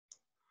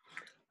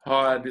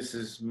Hi, this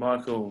is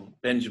Michael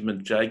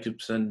Benjamin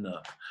Jacobson,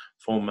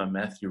 former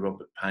Matthew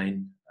Robert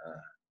Payne.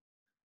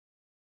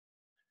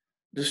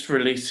 Just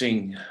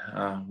releasing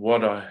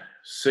what I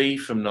see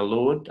from the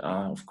Lord.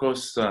 Of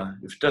course,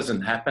 if it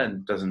doesn't happen,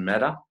 it doesn't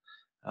matter.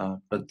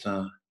 But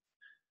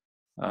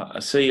I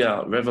see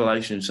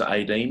Revelations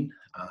 18,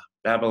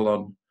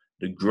 Babylon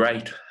the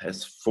Great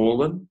has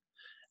fallen,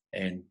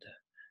 and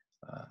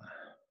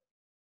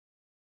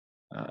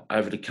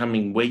over the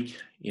coming week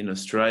in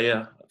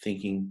Australia,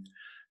 thinking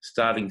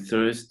starting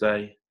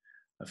Thursday,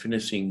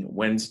 finishing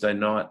Wednesday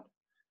night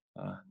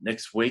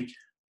next week,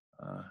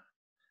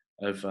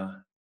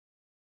 over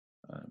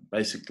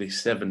basically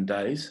 7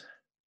 days.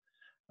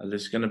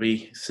 There's going to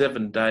be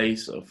 7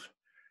 days of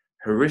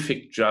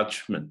horrific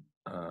judgment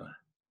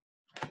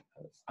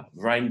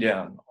rained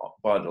down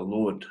by the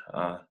Lord.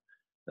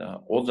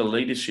 All the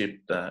leadership,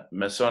 the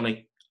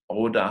Masonic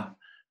order,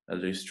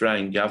 the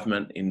Australian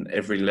government in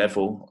every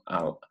level,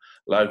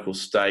 local,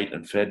 state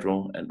and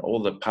federal, and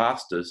all the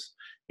pastors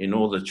in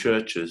all the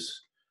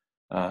churches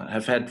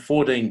have had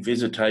 14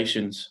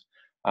 visitations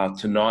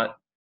tonight,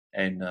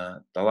 and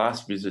the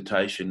last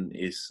visitation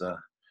is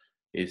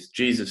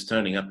Jesus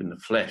turning up in the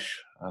flesh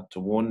to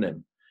warn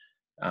them.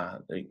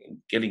 They're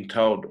getting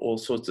told all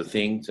sorts of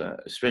things,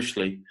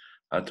 especially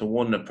to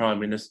warn the Prime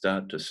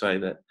Minister to say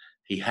that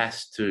he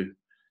has to,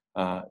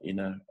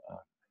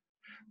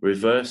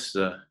 reverse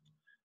the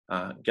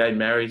gay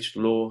marriage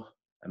law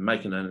and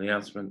make an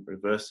announcement,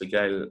 reverse the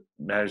gay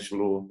marriage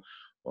law,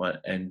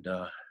 and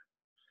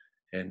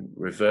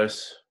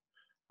reverse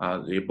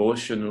the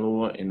abortion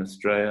law in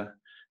Australia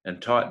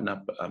and tighten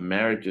up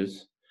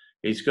marriages.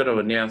 He's got to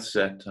announce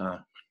that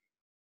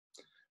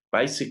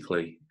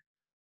basically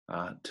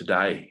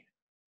today,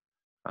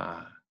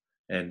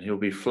 and he'll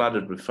be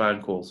flooded with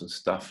phone calls and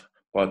stuff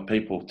by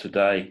people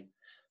today.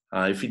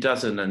 If he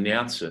doesn't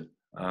announce it,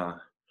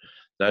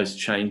 those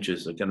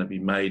changes are going to be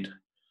made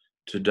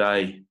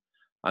today.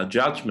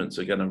 Judgments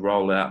are going to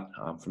roll out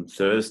from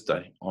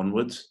Thursday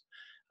onwards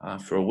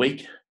for a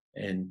week,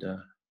 and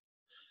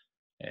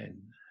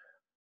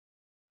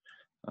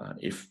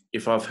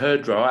if I've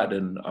heard right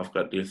and I've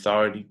got the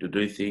authority to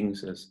do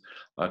things as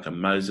like a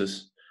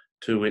Moses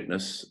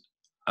 2-witness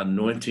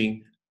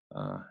anointing,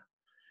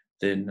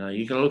 then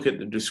you can look at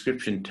the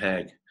description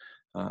tag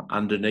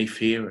underneath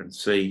here and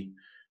see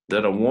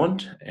that I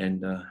want.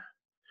 And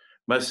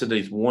most of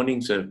these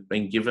warnings have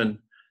been given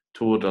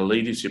toward the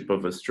leadership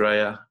of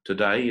Australia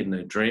today in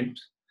their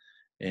dreams,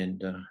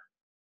 and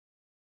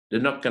they're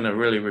not going to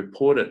really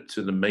report it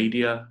to the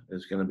media.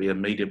 There's going to be a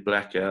media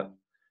blackout.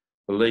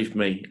 Believe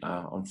me,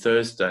 on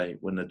Thursday,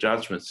 when the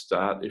judgments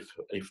start,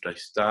 if they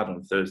start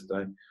on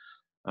Thursday,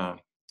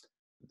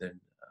 then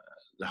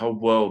the whole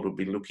world will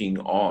be looking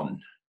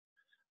on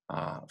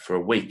for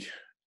a week.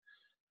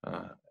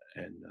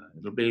 And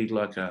it'll be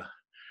like a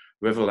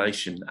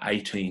Revelation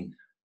 18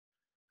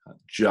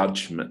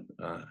 judgment.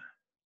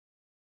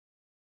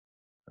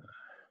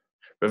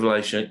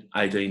 Revelation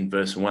 18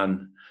 verse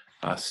 1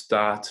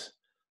 starts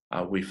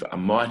with a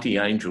mighty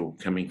angel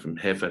coming from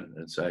heaven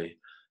and say,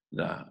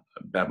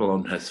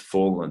 Babylon has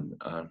fallen.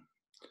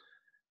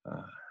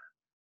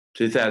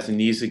 2,000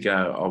 years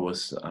ago, I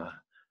was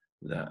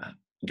the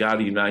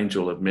guardian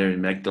angel of Mary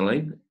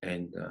Magdalene,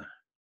 and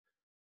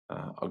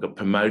I got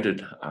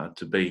promoted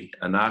to be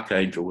an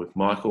archangel with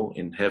Michael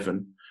in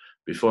heaven.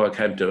 Before I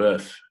came to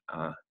earth,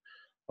 I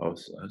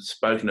was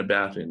spoken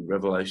about in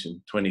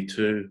Revelation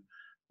 22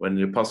 when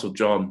the Apostle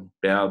John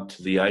bowed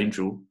to the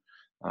angel,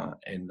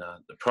 and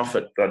the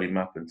prophet got him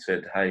up and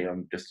said, hey,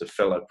 I'm just a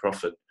fellow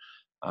prophet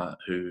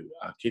who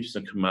keeps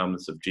the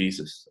commandments of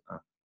Jesus.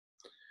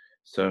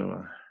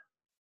 So,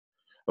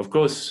 of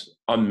course,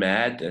 I'm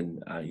mad,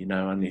 and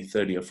only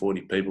 30 or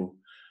 40 people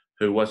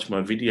who watch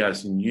my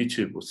videos on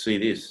YouTube will see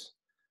this.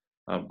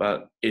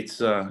 But it's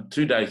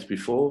 2 days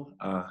before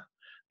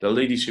the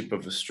leadership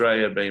of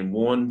Australia being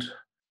warned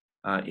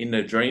in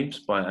their dreams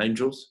by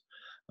angels.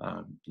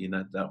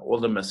 All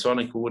the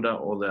Masonic order,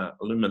 all the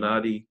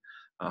Illuminati,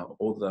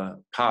 all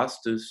the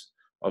pastors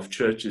of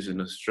churches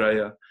in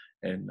Australia,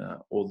 and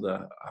all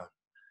the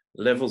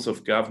levels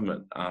of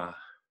government,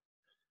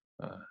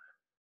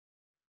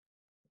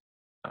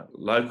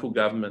 local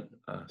government,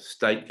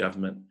 state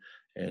government,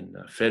 and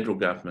federal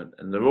government,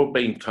 and they're all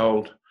being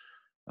told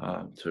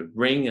to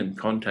ring and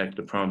contact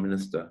the Prime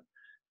Minister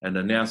and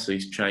announce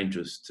these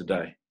changes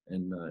today.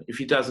 And if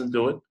he doesn't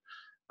do it,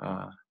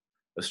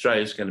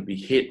 Australia's going to be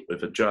hit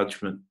with a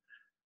judgment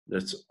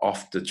that's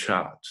off the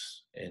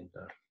charts. And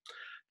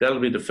that'll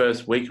be the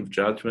first week of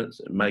judgments.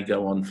 It may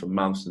go on for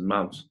months and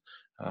months.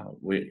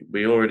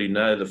 We already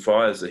know the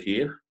fires are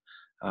here,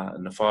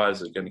 and the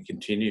fires are going to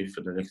continue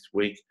for the next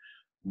week,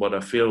 what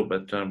I feel.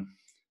 But I'm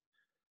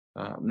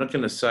not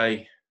going to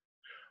say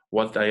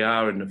what they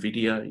are in the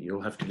video.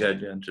 You'll have to go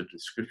down to the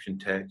description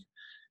tag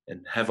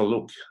and have a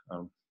look.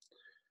 I'm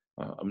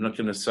not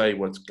going to say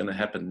what's going to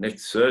happen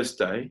next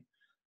Thursday,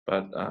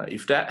 but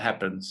if that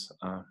happens,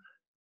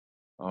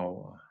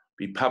 I'll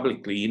be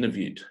publicly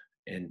interviewed,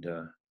 and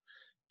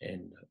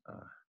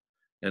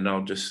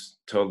I'll just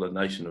tell the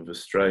nation of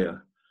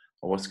Australia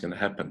what's going to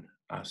happen.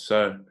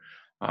 So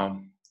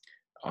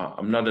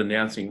I'm not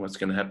announcing what's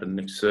going to happen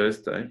next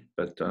Thursday,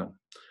 but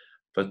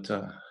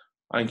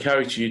I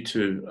encourage you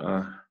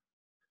to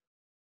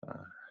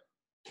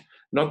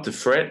not to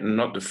fret and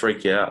not to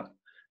freak out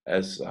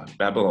as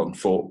Babylon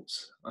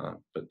falls.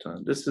 But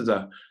this is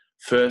a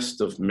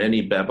first of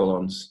many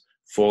Babylons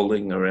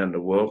falling around the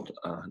world.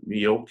 New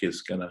York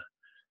is going to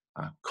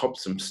cop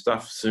some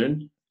stuff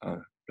soon.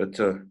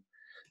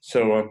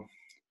 So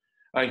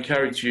I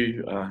encourage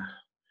you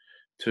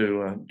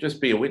to just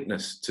be a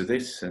witness to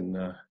this, and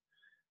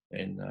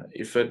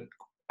if it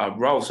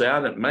rolls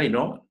out, it may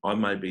not. I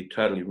may be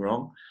totally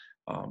wrong,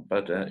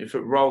 but if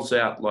it rolls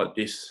out like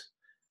this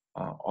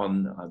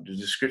on the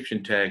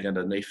description tag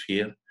underneath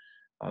here,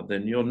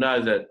 then you'll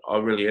know that I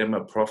really am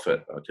a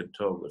prophet. I can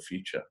tell the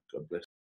future. God bless.